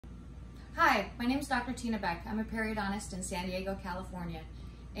Hi, my name is Dr. Tina Beck. I'm a periodontist in San Diego, California.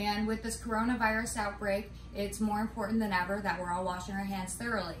 And with this coronavirus outbreak, it's more important than ever that we're all washing our hands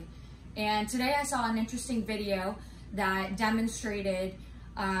thoroughly. And today I saw an interesting video that demonstrated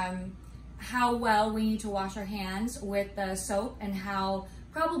how well we need to wash our hands with the soap and how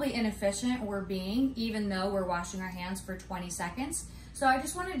probably inefficient we're being, even though we're washing our hands for 20 seconds. So I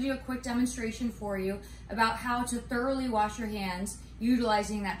just wanted to do a quick demonstration for you about how to thoroughly wash your hands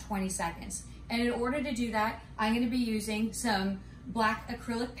utilizing that 20 seconds. And in order to do that, I'm going to be using some black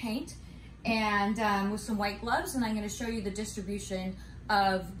acrylic paint and with some white gloves, and I'm going to show you the distribution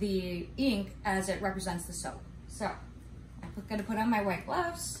of the ink as it represents the soap. So I'm going to put on my white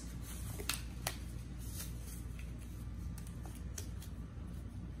gloves.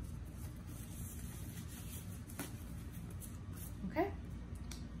 Okay,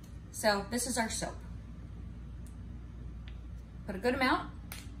 so this is our soap. Put a good amount,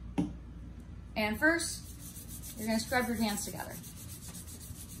 and first you're going to scrub your hands together.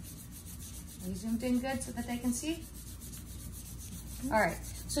 Are you zoomed in good so that they can see? All right,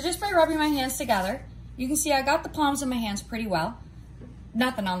 so just by rubbing my hands together, you can see I got the palms of my hands pretty well.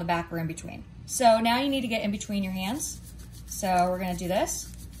 Nothing on the back or in between. So now you need to get in between your hands. So we're going to do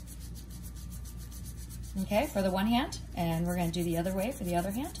this, okay, for the one hand, and we're going to do the other way for the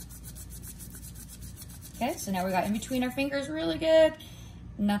other hand. Okay, so now we got in between our fingers really good,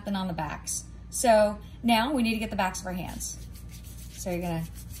 nothing on the backs. So now we need to get the backs of our hands. So you're gonna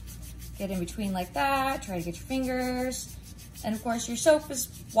get in between like that, try to get your fingers. And of course your soap is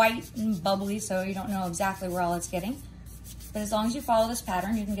white and bubbly, so you don't know exactly where all it's getting. But as long as you follow this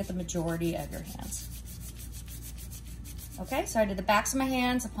pattern, you can get the majority of your hands. Okay, so I did the backs of my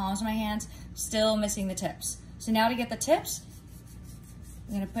hands, the palms of my hands, still missing the tips. So now to get the tips,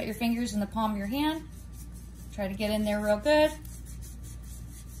 you're gonna put your fingers in the palm of your hand, try to get in there real good.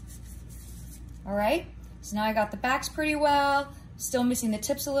 All right, so now I got the backs pretty well, still missing the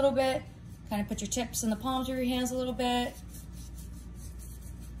tips a little bit. Kind of put your tips in the palms of your hands a little bit.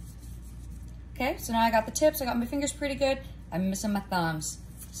 Okay, so now I got the tips, I got my fingers pretty good. I'm missing my thumbs.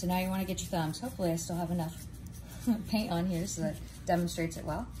 So now you wanna get your thumbs. Hopefully I still have enough paint on here so that demonstrates it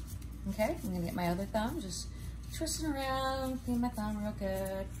well. Okay, I'm gonna get my other thumb, just twisting around, clean my thumb real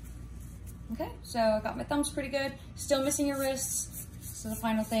good. Okay, so I got my thumbs pretty good. Still missing your wrists. So the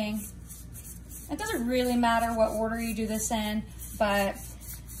final thing. It doesn't really matter what order you do this in, but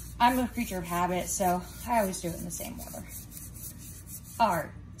I'm a creature of habit, so I always do it in the same order. All right,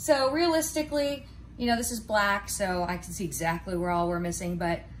 so realistically, you know, this is black, so I can see exactly where all we're missing,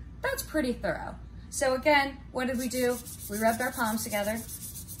 but that's pretty thorough. So again, what did we do? We rubbed our palms together.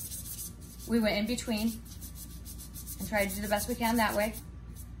 We went in between and tried to do the best we can that way.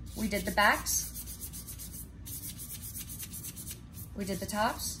 We did the backs, we did the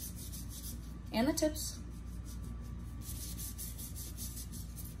tops, and the tips.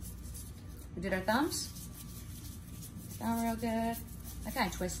 We did our thumbs, down real good. I kind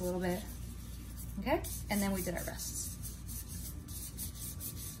of twist a little bit, okay? And then we did our wrists.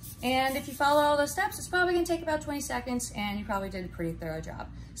 And if you follow all those steps, it's probably gonna take about 20 seconds, and you probably did a pretty thorough job.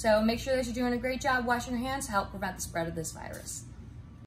 So make sure that you're doing a great job washing your hands to help prevent the spread of this virus.